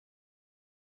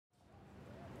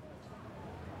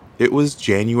It was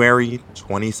January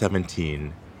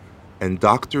 2017, and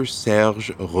Dr. Serge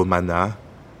Romanat,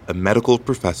 a medical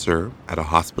professor at a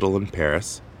hospital in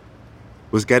Paris,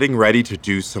 was getting ready to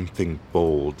do something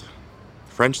bold.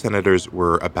 French senators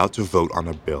were about to vote on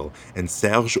a bill, and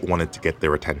Serge wanted to get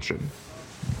their attention.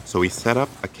 So he set up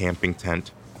a camping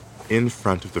tent in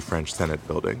front of the French Senate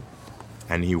building,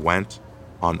 and he went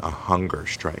on a hunger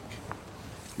strike.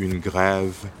 Une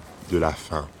grève de la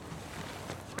faim.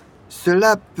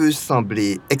 Cela peut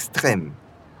sembler extrême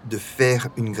de faire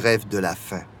une grève de la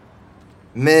faim.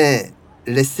 Mais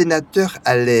les sénateurs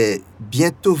allaient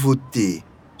bientôt voter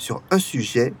sur un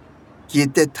sujet qui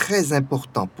était très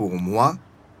important pour moi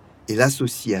et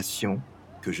l'association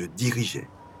que je dirigeais.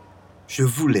 Je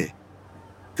voulais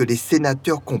que les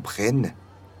sénateurs comprennent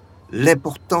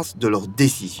l'importance de leurs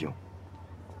décisions.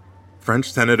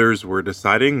 French senators were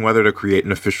deciding whether to create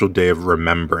an official day of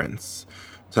remembrance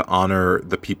to honor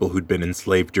the people who'd been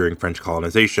enslaved during French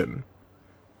colonization.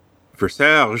 For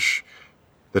Serge,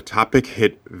 the topic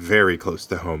hit very close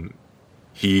to home.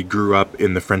 He grew up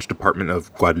in the French department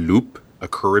of Guadeloupe, a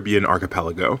Caribbean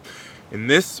archipelago. In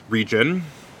this region,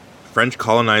 French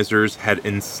colonizers had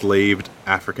enslaved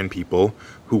African people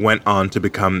who went on to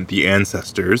become the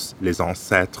ancestors, les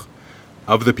ancêtres,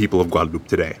 of the people of Guadeloupe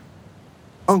today.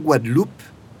 En Guadeloupe,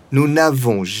 nous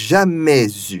n'avons jamais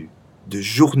eu de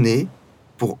journée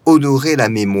pour honorer la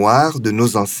mémoire de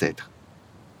nos ancêtres.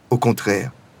 Au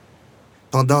contraire,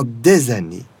 pendant des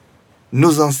années,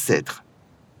 nos ancêtres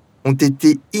ont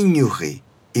été ignorés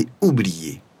et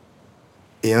oubliés.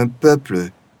 Et un peuple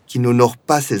qui n'honore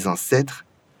pas ses ancêtres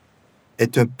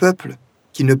est un peuple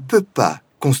qui ne peut pas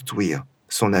construire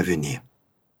son avenir.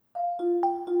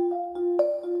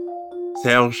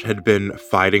 Serge had been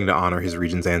fighting to honor his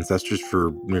region's ancestors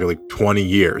for nearly 20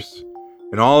 years,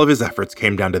 and all of his efforts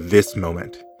came down to this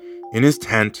moment. In his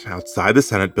tent outside the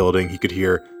Senate building, he could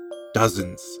hear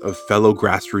dozens of fellow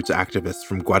grassroots activists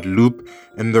from Guadeloupe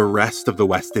and the rest of the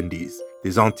West Indies,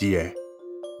 les Antillais.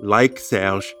 Like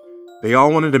Serge, they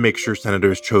all wanted to make sure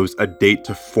senators chose a date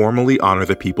to formally honor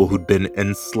the people who'd been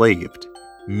enslaved,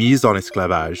 mis en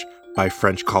esclavage, by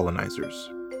French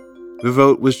colonizers. The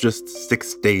vote was just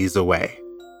 6 days away,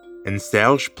 and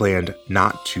Serge planned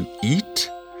not to eat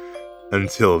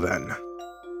until then.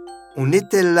 On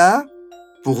était là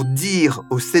pour dire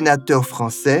aux sénateurs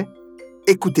français,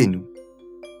 écoutez-nous.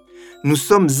 Nous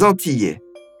sommes antillais,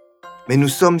 mais nous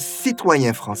sommes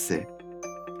citoyens français.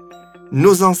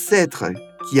 Nos ancêtres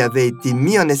qui avaient été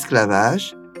mis en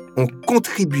esclavage ont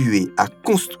contribué à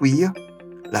construire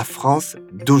la France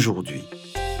d'aujourd'hui.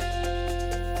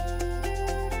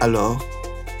 Alors,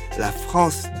 la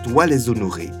France doit les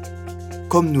honorer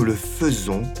comme nous le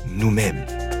faisons nous-mêmes.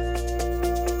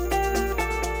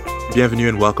 Bienvenue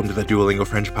and welcome to the Duolingo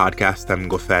French podcast. I'm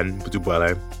Gofen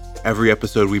Budubuele. Every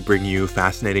episode we bring you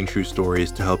fascinating true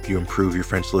stories to help you improve your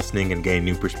French listening and gain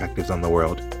new perspectives on the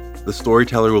world. The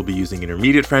storyteller will be using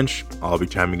intermediate French. I'll be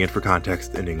chiming in for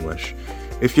context in English.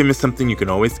 If you miss something, you can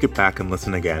always skip back and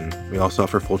listen again. We also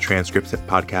offer full transcripts at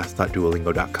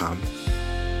podcast.duolingo.com.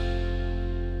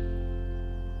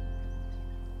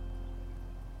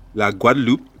 La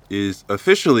Guadeloupe is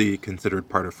officially considered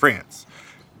part of France,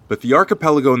 but the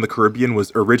archipelago in the Caribbean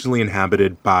was originally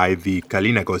inhabited by the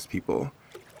Kalinagos people.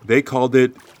 They called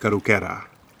it Caruquera,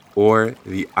 or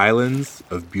the Islands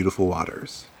of Beautiful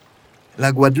Waters.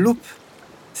 La Guadeloupe,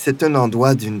 c'est un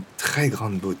endroit d'une très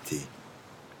grande beauté.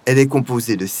 Elle est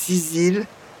composée de 6 îles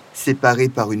séparées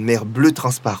par une mer bleue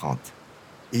transparente.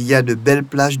 Il y a de belles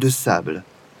plages de sable,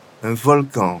 un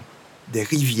volcan, des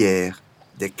rivières,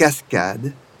 des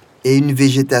cascades et une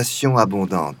végétation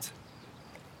abondante.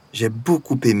 J'ai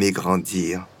beaucoup aimé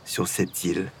grandir sur cette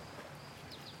île.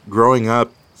 Growing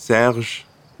up, Serge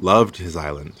loved his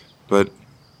island, but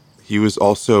he was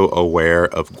also aware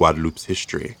of Guadeloupe's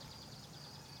history.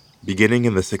 Beginning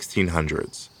in the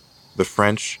 1600s, the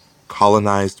French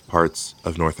colonized parts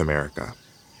of North America,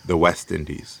 the West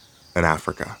Indies, and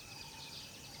Africa.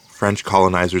 French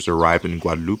colonizers arrived in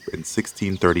Guadeloupe in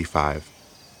 1635,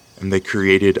 and they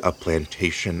created a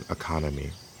plantation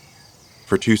economy.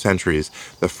 For 2 centuries,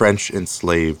 the French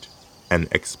enslaved and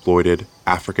exploited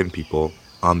African people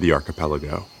on the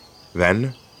archipelago.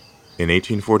 Then, in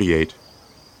 1848,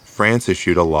 France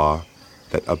issued a law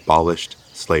that abolished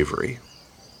slavery.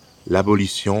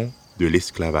 L'abolition de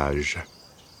l'esclavage.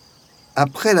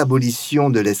 Après l'abolition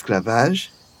de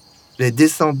l'esclavage, les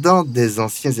descendants des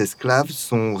anciens esclaves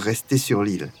sont restés sur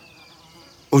l'île.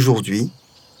 Aujourd'hui,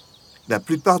 la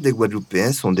plupart des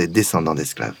Guadeloupéens sont des descendants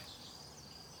d'esclaves.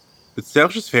 But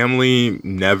Serge's family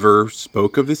never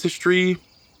spoke of this history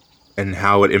and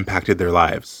how it impacted their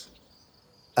lives.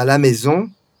 À la maison,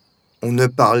 on ne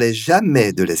parlait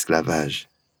jamais de l'esclavage.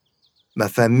 Ma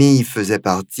famille faisait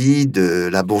partie de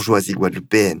la bourgeoisie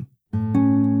guadeloupéenne.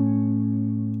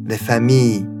 Les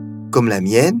familles, comme la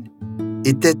mienne,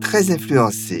 étaient très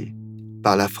influencées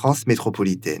par la France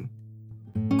métropolitaine.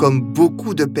 Comme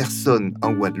beaucoup de personnes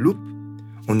en Guadeloupe,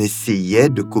 on essayait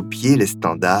de copier les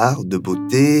standards de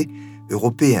beauté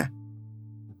européens.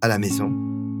 À la maison,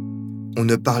 on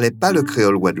ne parlait pas le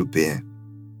créole guadeloupéen.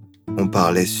 On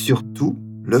parlait surtout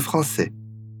le français.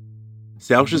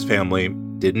 Serge's family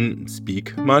didn't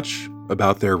speak much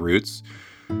about their roots,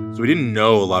 so he didn't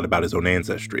know a lot about his own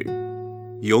ancestry.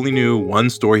 He only knew one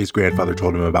story his grandfather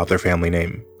told him about their family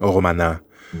name, Oromana.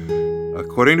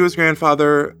 According to his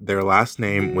grandfather, their last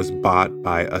name was bought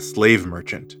by a slave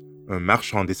merchant, a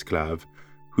marchand d'esclaves,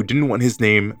 who didn't want his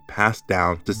name passed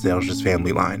down to Serge's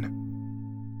family line.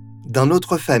 Dans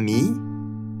notre famille,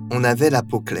 on avait la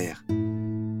peau claire.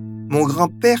 Mon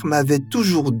grand-père m'avait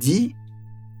toujours dit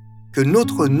que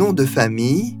notre nom de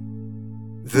famille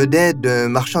venait d'un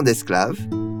marchand d'esclaves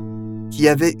qui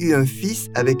avait eu un fils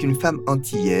avec une femme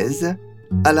antillaise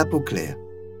à la peau claire.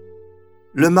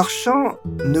 Le marchand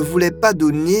ne voulait pas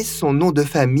donner son nom de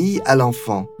famille à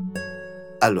l'enfant.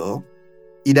 Alors,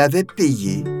 il avait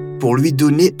payé pour lui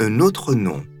donner un autre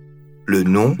nom, le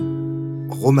nom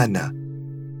Romana.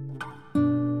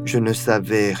 Je ne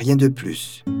savais rien de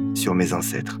plus sur mes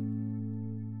ancêtres.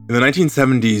 In the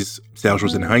 1970s, Serge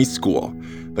was in high school.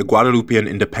 The Guadeloupean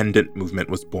independent movement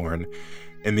was born,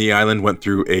 and the island went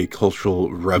through a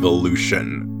cultural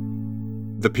revolution.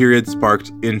 The period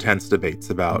sparked intense debates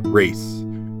about race,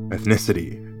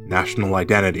 ethnicity, national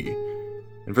identity,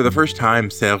 and for the first time,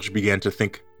 Serge began to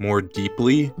think more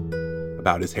deeply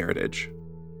about his heritage.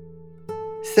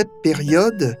 Cette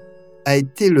période a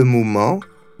été le moment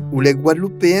où les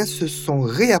Guadeloupéens se sont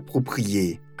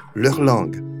réappropriés leur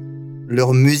langue,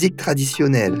 leur musique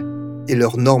traditionnelle et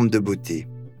leurs normes de beauté.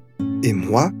 Et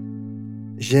moi,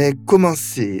 j'ai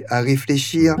commencé à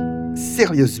réfléchir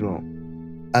sérieusement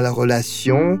à la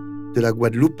relation de la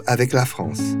Guadeloupe avec la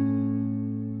France.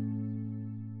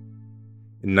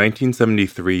 In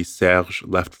 1973, Serge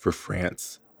left for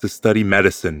France to study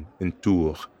medicine in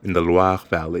Tours, in the Loire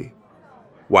Valley.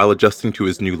 While adjusting to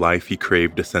his new life, he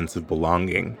craved a sense of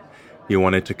belonging. He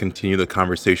wanted to continue the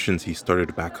conversations he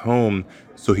started back home,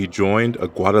 so he joined a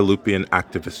Guadeloupean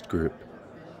activist group.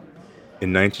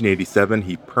 In 1987,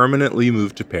 he permanently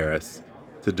moved to Paris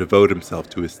to devote himself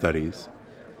to his studies.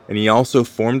 And he also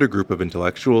formed a group of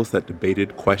intellectuals that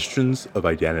debated questions of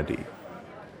identity.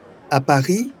 À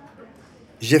Paris,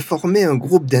 j'ai formé un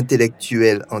groupe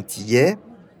d'intellectuels antillais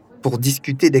pour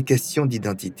discuter des questions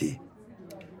d'identité.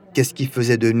 Qu'est-ce qui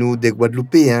faisait de nous des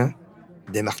Guadeloupéens,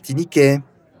 des Martiniquais?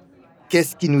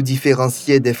 Qu'est-ce qui nous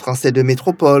différenciait des Français de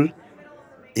métropole?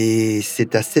 Et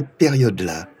c'est à cette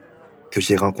période-là que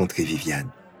j'ai rencontré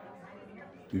Viviane.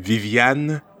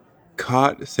 Viviane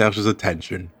caught Serge's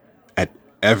attention at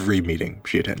every meeting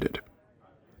she attended.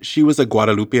 She was a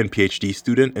Guadeloupean PhD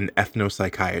student in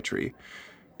ethnopsychiatry,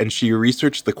 and she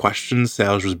researched the questions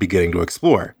Serge was beginning to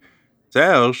explore.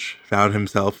 Serge found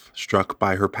himself struck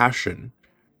by her passion,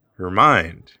 her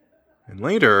mind, and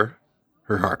later,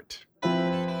 her heart.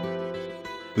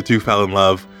 The two fell in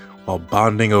love while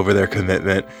bonding over their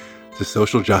commitment to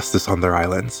social justice on their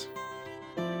islands.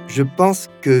 Je pense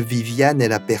que Viviane est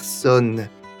la personne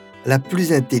la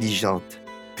plus intelligente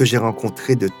que j'ai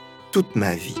rencontrée de toute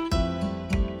ma vie.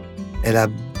 Elle a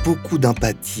beaucoup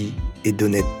d'empathie et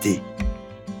d'honnêteté.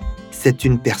 C'est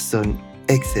une personne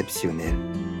exceptionnelle.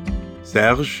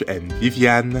 Serge and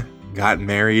Viviane got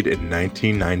married in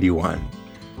 1991.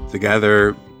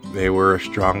 Together, they were a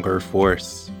stronger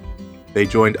force. They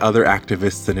joined other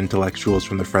activists and intellectuals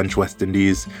from the French West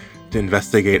Indies to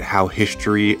investigate how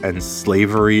history and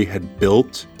slavery had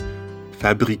built,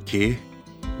 fabriqué,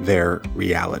 their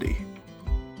reality.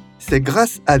 C'est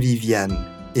grâce à Viviane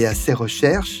et à ses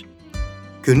recherches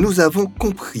que nous avons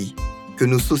compris que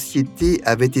nos sociétés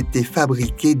avaient été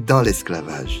fabriquées dans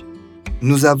l'esclavage.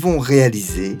 Nous avons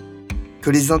réalisé que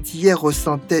les Antillais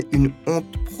ressentaient une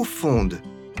honte profonde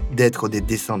d'être des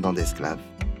descendants d'esclaves.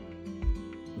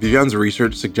 Viviane's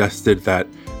research suggested that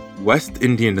West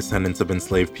Indian descendants of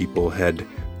enslaved people had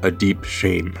a deep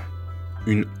shame,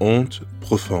 une honte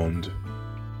profonde.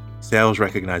 Serge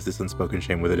recognized this unspoken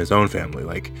shame within his own family,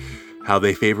 like how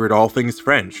they favored all things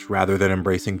French rather than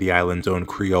embracing the island's own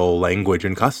Creole language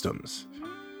and customs.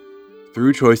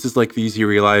 Through choices like these, he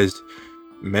realized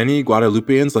many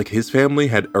Guadeloupeans, like his family,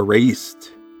 had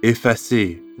erased,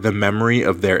 effacé, the memory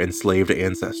of their enslaved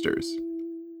ancestors.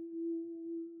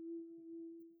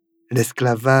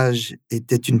 L'esclavage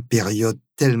était une période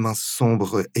tellement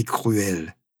sombre et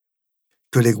cruelle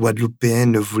que les Guadeloupéens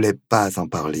ne voulaient pas en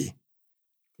parler.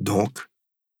 Donc,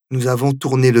 nous avons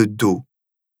tourné le dos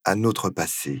à notre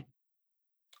passé.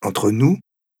 Entre nous,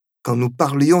 quand nous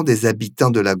parlions des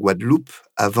habitants de la Guadeloupe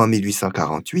avant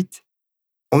 1848,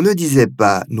 on ne disait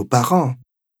pas nos parents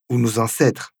ou nos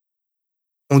ancêtres.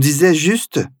 On disait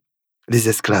juste les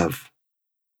esclaves.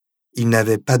 Ils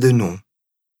n'avaient pas de nom,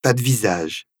 pas de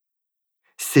visage.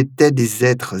 C'étaient des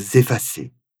êtres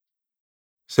effacés.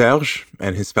 Serge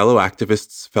and his fellow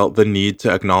activists felt the need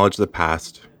to acknowledge the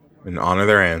past and honor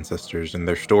their ancestors and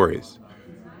their stories.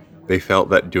 They felt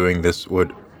that doing this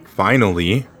would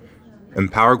finally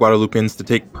empower Guadeloupeans to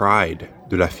take pride,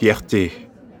 de la fierté,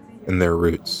 in their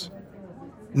roots.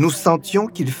 Nous sentions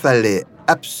qu'il fallait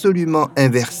absolument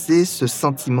inverser ce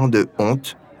sentiment de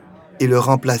honte et le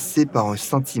remplacer par un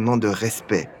sentiment de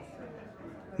respect.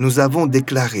 Nous avons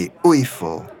déclaré haut et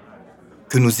fort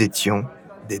que nous étions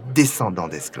des descendants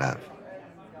d'esclaves.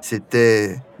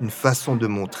 C'était une façon de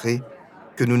montrer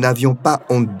que nous n'avions pas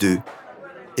honte d'eux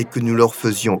et que nous leur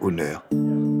faisions honneur.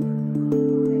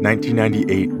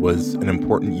 1998 was an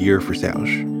important year for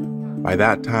Serge. By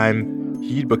that time,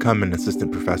 he'd become an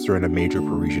assistant professor in a major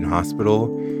Parisian hospital.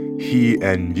 He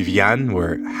and Viviane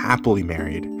were happily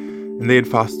married, and they had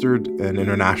fostered an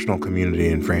international community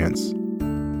in France.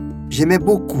 J'aimais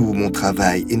beaucoup mon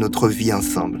travail et notre vie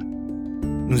ensemble.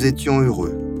 Nous étions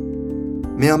heureux.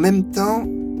 Mais en même temps,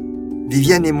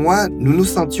 Viviane et moi, nous nous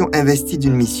sentions investis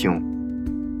d'une mission.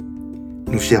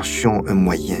 Nous cherchions un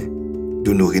moyen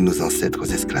d'honorer nos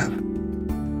ancêtres esclaves.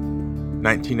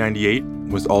 1998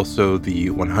 was also the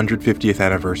 150th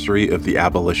anniversary of the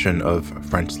abolition of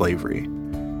French slavery.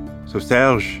 So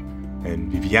Serge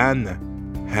and Viviane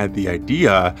had the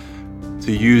idea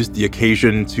to use the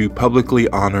occasion to publicly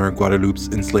honor Guadeloupe's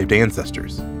enslaved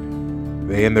ancestors.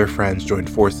 They and their friends joined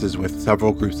forces with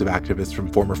several groups of activists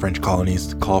from former French colonies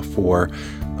to call for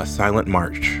a silent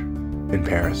march in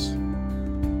Paris.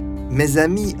 Mes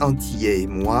amis antillais et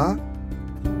moi,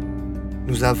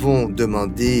 nous avons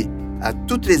demandé à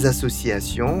toutes les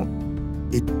associations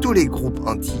et tous les groupes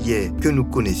antillais que nous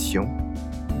connaissions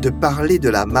de parler de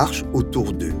la marche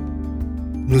autour d'eux.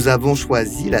 Nous avons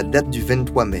choisi la date du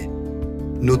 23 mai.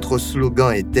 Notre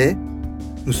slogan était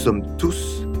 « Nous sommes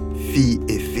tous filles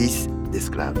et fils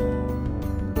d'esclaves ».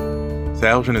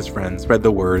 Serge and his friends spread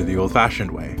the word the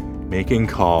old-fashioned way, making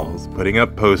calls, putting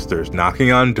up posters,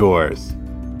 knocking on doors.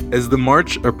 As the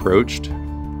march approached,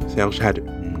 Serge had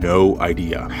no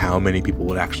idea how many people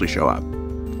would actually show up.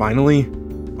 Finally,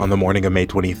 on the morning of May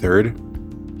 23rd,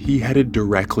 he headed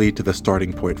directly to the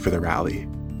starting point for the rally,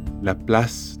 la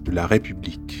Place de la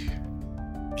République.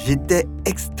 J'étais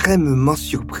extrêmement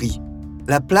surpris.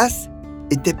 La place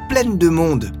était pleine de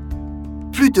monde.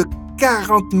 Plus de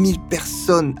 40 000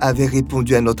 personnes avaient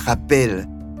répondu à notre appel.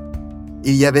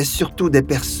 Il y avait surtout des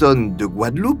personnes de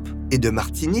Guadeloupe et de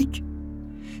Martinique,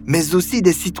 mais aussi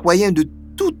des citoyens de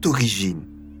toute origine.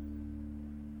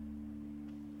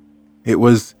 It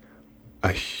was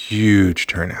a huge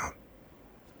turnout.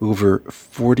 Over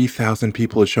 40,000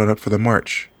 people had shown up for the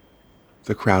march.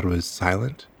 The crowd was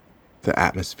silent, the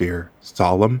atmosphere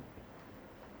solemn.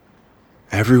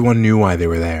 Everyone knew why they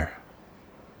were there.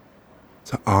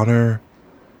 To honor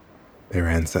their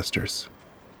ancestors.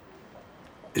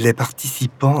 Les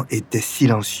participants étaient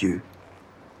silencieux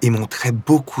et montraient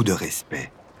beaucoup de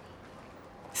respect.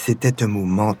 C'était un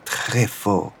moment très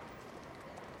fort.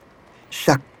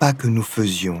 Chaque pas que nous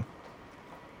faisions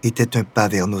était un pas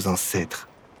vers nos ancêtres.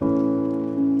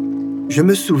 Je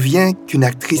me souviens qu'une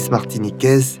actrice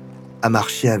martiniquaise a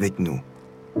marché avec nous.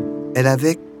 Elle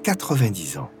avait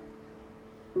 90 ans.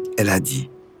 Elle a dit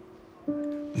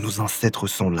 « Nos ancêtres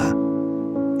sont là.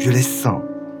 Je les sens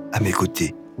à mes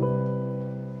côtés. »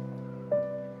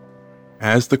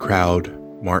 As the crowd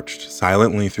marched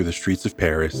silently through the streets of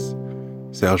Paris,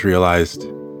 Serge realized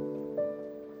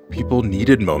people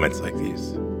needed moments like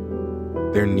these.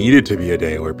 There needed to be a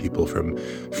day where people from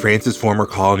France's former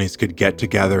colonies could get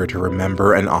together to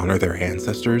remember and honor their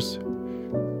ancestors.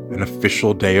 An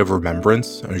official day of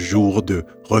remembrance, un jour de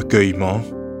recueillement.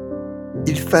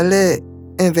 Il fallait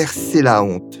inverser la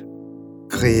honte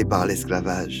créée par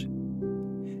l'esclavage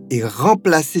et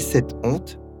remplacer cette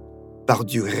honte par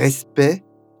du respect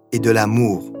et de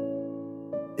l'amour.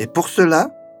 Et pour cela,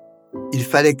 il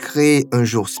fallait créer un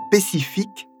jour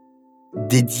spécifique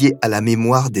dédié à la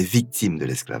mémoire des victimes de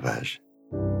l'esclavage.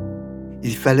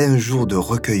 Il fallait un jour de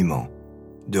recueillement,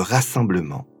 de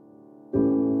rassemblement.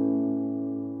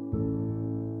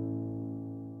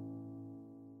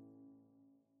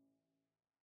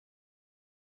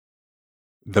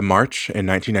 The march in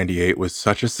 1998 was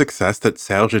such a success that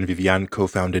Serge and Viviane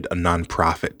co-founded a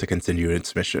non-profit to continue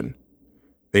its mission.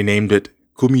 They named it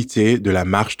Comité de la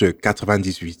Marche de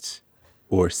 98,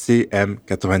 or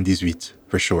CM98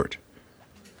 for short.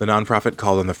 The nonprofit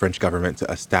called on the French government to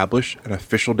establish an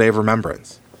official day of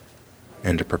remembrance.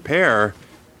 And to prepare,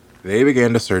 they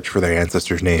began to search for their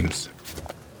ancestors' names.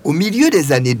 Au milieu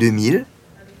des années 2000,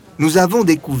 nous avons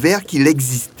découvert qu'il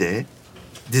existait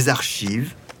des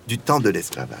archives du temps de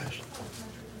l'esclavage.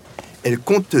 Elles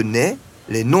contenaient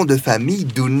les noms de famille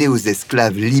donnés aux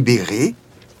esclaves libérés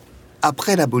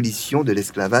après l'abolition de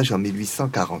l'esclavage en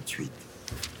 1848.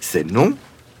 Ces noms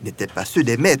n'étaient pas ceux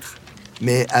des maîtres,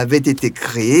 mais avaient été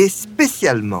créés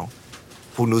spécialement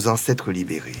pour nos ancêtres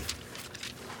libérés.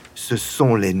 Ce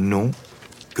sont les noms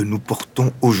que nous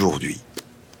portons aujourd'hui.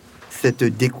 Cette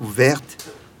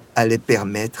découverte allait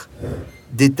permettre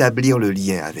d'établir le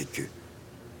lien avec eux.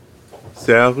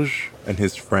 Serge and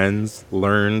his friends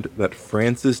learned that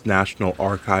France's National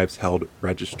Archives held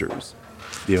registers,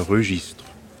 des registres,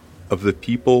 of the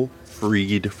people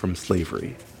freed from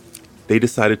slavery. They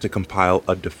decided to compile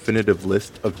a definitive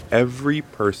list of every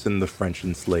person the French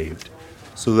enslaved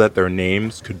so that their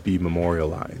names could be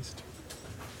memorialized.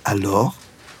 Alors,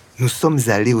 nous sommes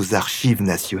allés aux archives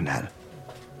nationales.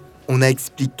 On a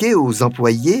expliqué aux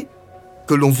employés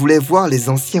que l'on voulait voir les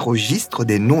anciens registres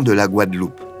des noms de la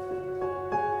Guadeloupe.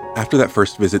 After that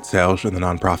first visit, Serge and the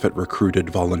nonprofit recruited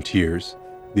volunteers,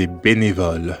 des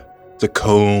bénévoles, to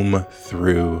comb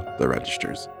through the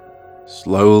registers.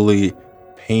 Slowly,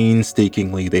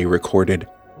 painstakingly, they recorded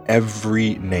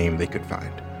every name they could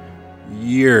find.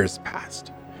 Years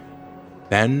passed.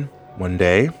 Then, one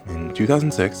day, in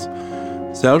 2006,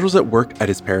 Serge was at work at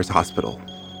his Paris hospital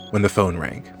when the phone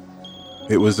rang.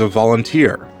 It was a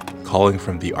volunteer calling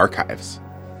from the archives.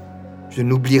 Je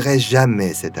n'oublierai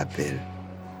jamais cet appel.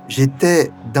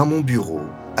 J'étais dans mon bureau,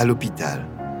 à l'hôpital.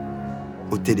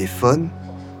 Au téléphone,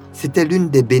 c'était l'une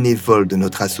des bénévoles de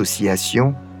notre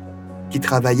association qui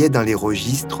travaillait dans les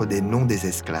registres des noms des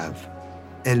esclaves.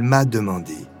 Elle m'a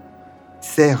demandé «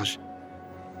 Serge,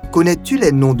 connais-tu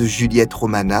les noms de Juliette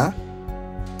Romana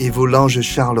et Volange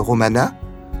Charles Romana ?»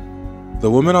 The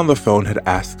woman on the phone had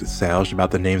asked Serge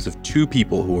about the names of two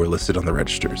people who were listed on the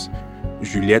registers,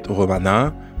 Juliette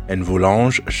Romana and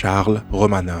Volange Charles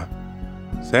Romana.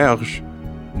 Serge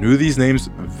knew these names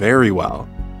very well.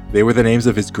 They were the names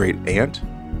of his great-aunt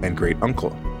and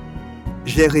great-uncle.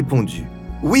 J'ai répondu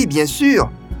 « Oui, bien sûr,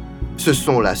 ce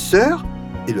sont la sœur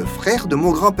et le frère de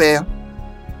mon grand-père. »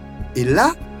 Et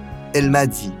là, elle m'a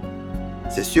dit «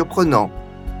 C'est surprenant,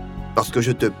 parce que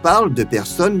je te parle de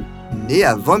personnes nées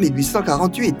avant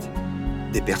 1848,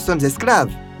 des personnes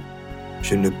esclaves. »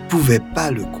 Je ne pouvais pas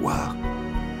le croire.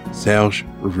 Serge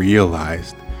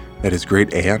realized that his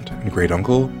great-aunt and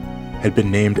great-uncle had been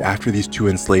named after these two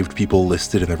enslaved people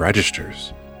listed in the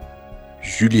registers.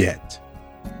 Juliette,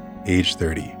 age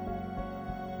 30,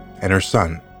 and her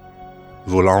son,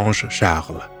 Volange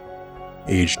Charles,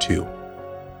 age 2.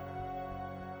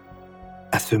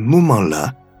 À ce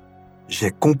moment-là, j'ai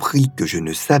compris que je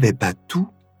ne savais pas tout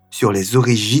sur les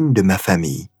origines de ma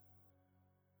famille.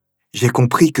 J'ai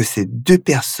compris que ces deux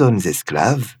personnes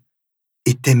esclaves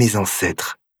étaient mes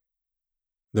ancêtres.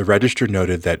 The register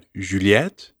noted that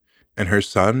Juliette and her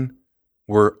son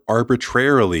were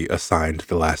arbitrarily assigned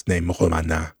the last name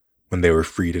Romana when they were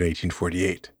freed in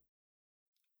 1848.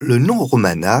 Le nom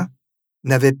Romana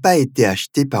n'avait pas été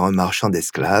acheté par un marchand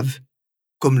d'esclaves,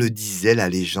 comme le disait la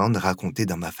légende racontée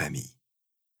dans ma famille.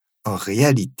 En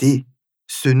réalité,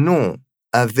 ce nom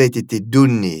avait été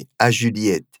donné à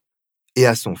Juliette et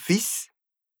à son fils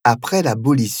après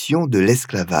l'abolition de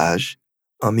l'esclavage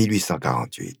en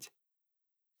 1848.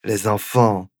 Les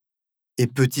enfants et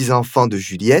petits-enfants de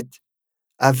Juliette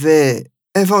avaient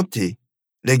inventé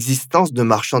l'existence de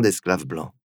marchands d'esclaves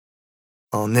blancs.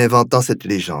 En inventant cette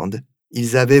légende,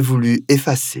 ils avaient voulu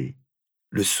effacer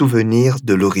le souvenir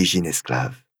de l'origine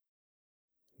esclave.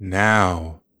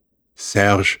 Now,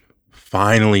 Serge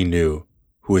finally knew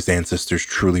who his ancestors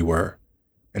truly were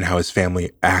and how his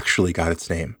family actually got its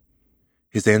name.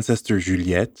 His ancestor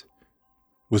Juliette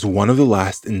was one of the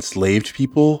last enslaved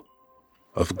people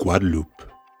of Guadeloupe.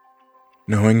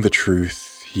 Knowing the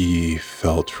truth, he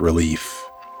felt relief,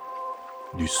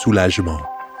 du soulagement.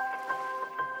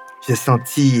 J'ai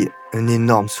senti un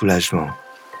énorme soulagement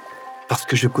parce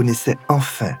que je connaissais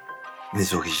enfin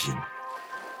mes origines.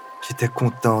 J'étais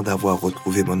content d'avoir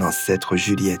retrouvé mon ancêtre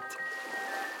Juliette,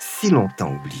 si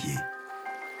longtemps oubliée.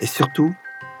 Et surtout,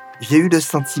 j'ai eu le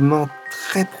sentiment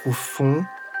très profond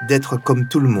d'être comme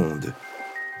tout le monde.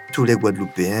 Tous les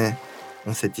Guadeloupéens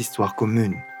ont cette histoire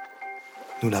commune.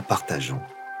 Nous la partageons.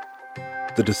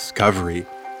 The discovery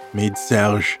made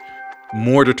Serge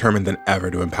more determined than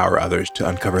ever to empower others to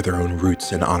uncover their own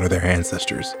roots and honor their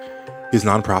ancestors. His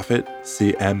nonprofit,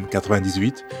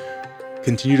 CM98,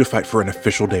 continued to fight for an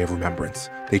official day of remembrance.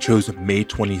 They chose May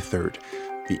 23rd,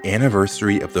 the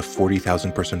anniversary of the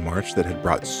 40,000-person march that had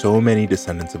brought so many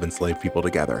descendants of enslaved people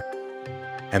together.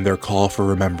 And their call for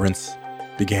remembrance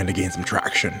began to gain some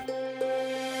traction.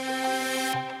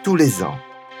 Tous les ans,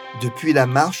 depuis la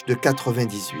marche de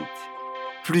 98,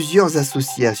 plusieurs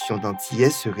associations d'Antillais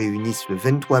se réunissent le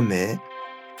 23 mai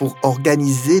pour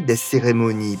organiser des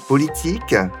cérémonies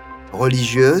politiques,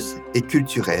 religieuses et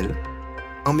culturelles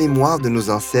en mémoire de nos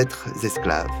ancêtres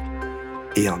esclaves.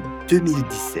 Et en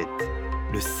 2017,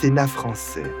 le Sénat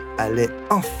français allait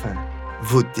enfin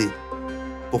voter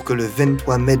pour que le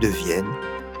 23 mai devienne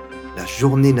la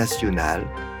journée nationale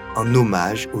en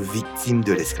hommage aux victimes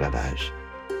de l'esclavage.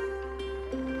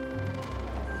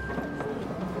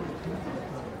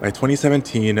 By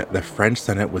 2017, the French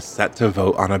Senate was set to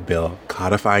vote on a bill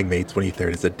codifying May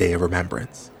 23rd as a day of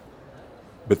remembrance.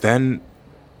 But then,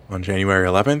 on January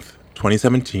 11th,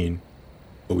 2017,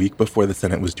 a week before the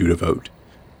Senate was due to vote,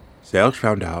 Serge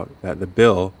found out that the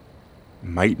bill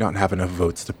might not have enough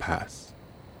votes to pass.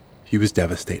 He was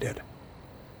devastated.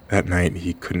 That night,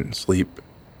 he couldn't sleep,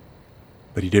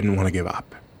 but he didn't want to give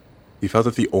up. He felt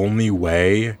that the only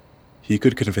way he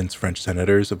could convince French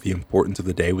senators of the importance of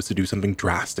the day was to do something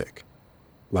drastic,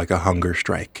 like a hunger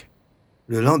strike.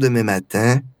 Le lendemain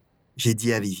matin, j'ai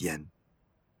dit à Viviane,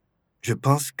 « Je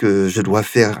pense que je dois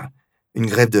faire une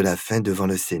grève de la faim devant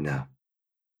le Sénat. »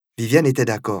 Viviane était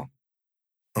d'accord.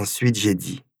 Ensuite, j'ai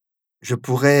dit, « Je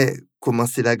pourrais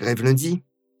commencer la grève lundi ?»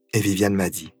 Et Viviane m'a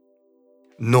dit,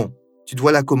 « Non, tu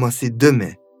dois la commencer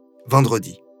demain,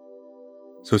 vendredi. »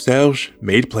 So Serge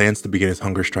made plans to begin his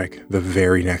hunger strike the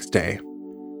very next day.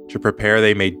 To prepare,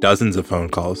 they made dozens of phone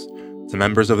calls to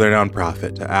members of their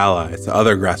nonprofit, to allies, to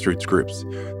other grassroots groups.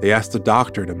 They asked a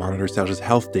doctor to monitor Serge's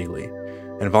health daily,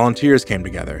 and volunteers came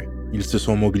together. Ils se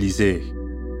sont mobilisés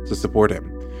to support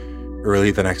him.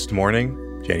 Early the next morning,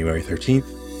 January 13th,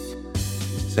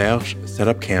 Serge set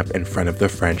up camp in front of the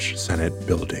French Senate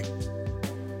building.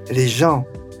 Les gens,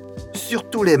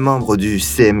 surtout les membres du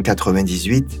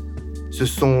CM98, se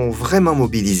sont vraiment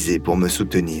mobilisés pour me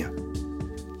soutenir.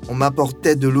 On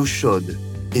m'apportait de l'eau chaude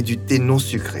et du thé non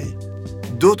sucré.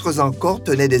 D'autres encore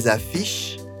tenaient des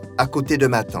affiches à côté de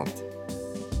ma tente.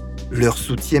 Leur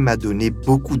soutien m'a donné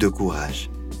beaucoup de courage.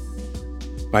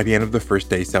 By the end of the first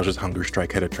day, Serge's hunger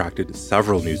strike had attracted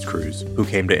several news crews who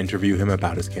came to interview him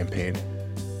about his campaign.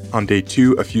 On day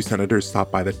 2, a few senators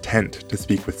stopped by the tent to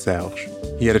speak with Serge.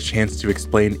 He had a chance to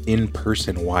explain in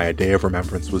person why a day of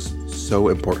remembrance was so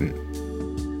important.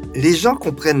 Les gens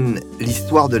comprennent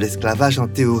l'histoire de l'esclavage en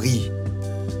théorie.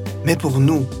 Mais pour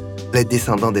nous, les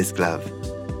descendants d'esclaves,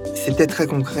 c'était très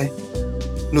concret.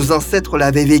 Nos ancêtres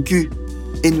l'avaient vécu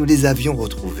et nous les avions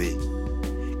retrouvés.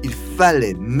 Il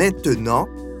fallait maintenant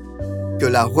que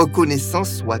la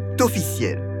reconnaissance soit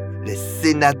officielle. Les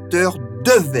sénateurs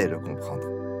devaient le comprendre.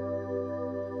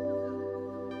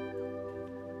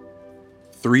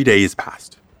 3 days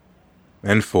passed,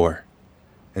 then 4,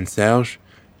 and Serge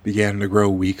began to grow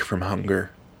weak from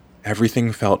hunger.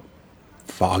 Everything felt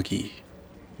foggy,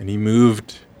 and he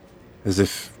moved as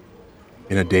if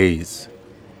in a daze.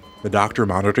 The doctor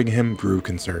monitoring him grew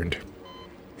concerned.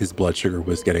 His blood sugar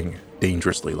was getting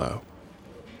dangerously low.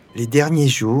 Les derniers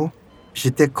jours,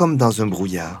 j'étais comme dans un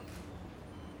brouillard.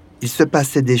 Il se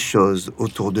passait des choses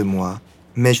autour de moi,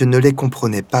 mais je ne les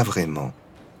comprenais pas vraiment.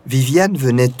 Viviane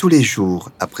venait tous les jours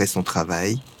après son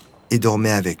travail et dormait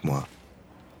avec moi.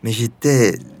 Mais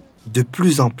j'étais de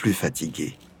plus en plus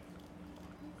fatigué.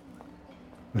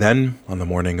 Then, on the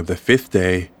morning of the 5th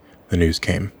day, the news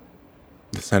came.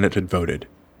 The Senate had voted.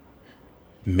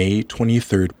 May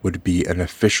 23rd would be an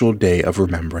official day of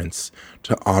remembrance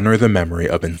to honor the memory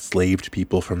of enslaved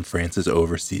people from France's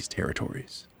overseas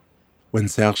territories. When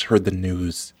Serge heard the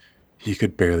news, he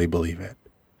could barely believe it.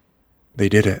 They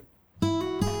did it.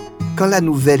 Quand la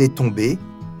nouvelle est tombée,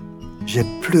 j'ai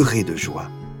pleuré de joie.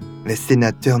 Les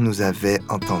sénateurs nous avaient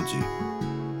entendus.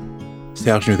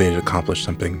 Serge knew they had accomplished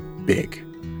something big.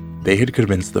 They had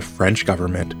convinced the French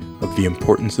government of the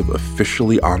importance of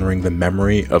officially honoring the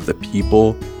memory of the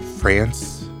people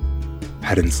France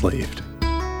had enslaved.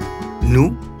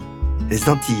 Nous, les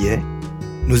Antillais,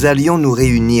 nous allions nous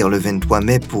réunir le 23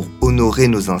 mai pour honorer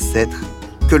nos ancêtres,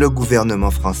 que le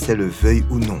gouvernement français le veuille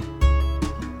ou non.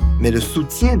 Mais le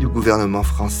soutien du gouvernement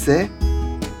français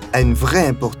a une vraie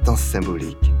importance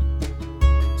symbolique.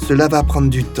 Cela va prendre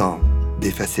du temps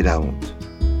d'effacer la honte.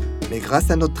 Mais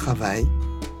grâce à notre travail,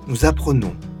 nous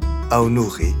apprenons à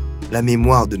honorer la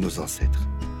mémoire de nos ancêtres.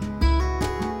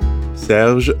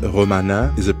 Serge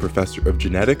Romanin is a professor of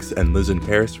genetics and lives in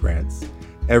Paris, France.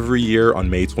 Every year on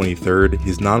May 23rd,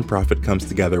 his nonprofit comes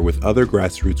together with other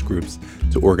grassroots groups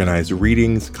to organize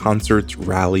readings, concerts,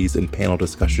 rallies, and panel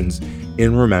discussions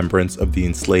in remembrance of the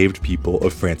enslaved people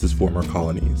of France's former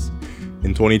colonies.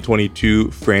 In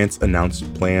 2022, France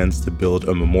announced plans to build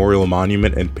a memorial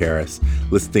monument in Paris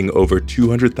listing over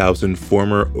 200,000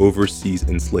 former overseas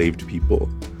enslaved people,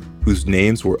 whose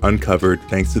names were uncovered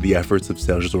thanks to the efforts of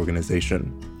Serge's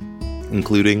organization,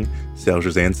 including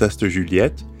Serge's ancestor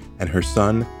Juliette and her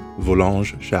son,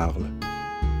 Volange Charles.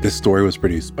 This story was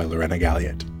produced by Lorena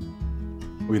Galliot.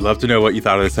 We'd love to know what you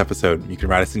thought of this episode. You can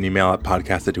write us an email at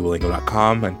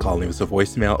podcast@duolingo.com and call and leave us a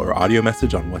voicemail or audio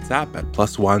message on WhatsApp at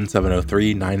 +1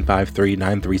 703 953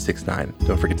 9369.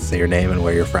 Don't forget to say your name and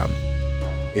where you're from.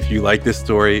 If you like this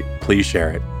story, please share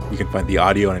it. You can find the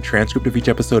audio and a transcript of each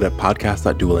episode at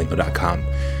podcast.duolingo.com.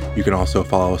 You can also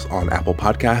follow us on Apple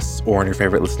Podcasts or on your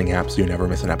favorite listening app so you never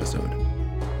miss an episode.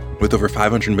 With over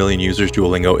 500 million users,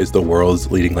 Duolingo is the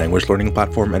world's leading language learning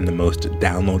platform and the most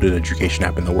downloaded education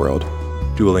app in the world.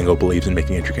 Duolingo believes in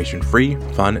making education free,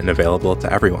 fun, and available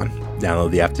to everyone.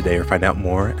 Download the app today or find out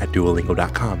more at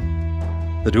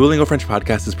duolingo.com. The Duolingo French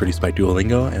podcast is produced by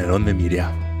Duolingo and Elon Media.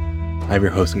 I'm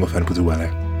your host, Ngofan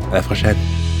Puzuwele. À la prochaine.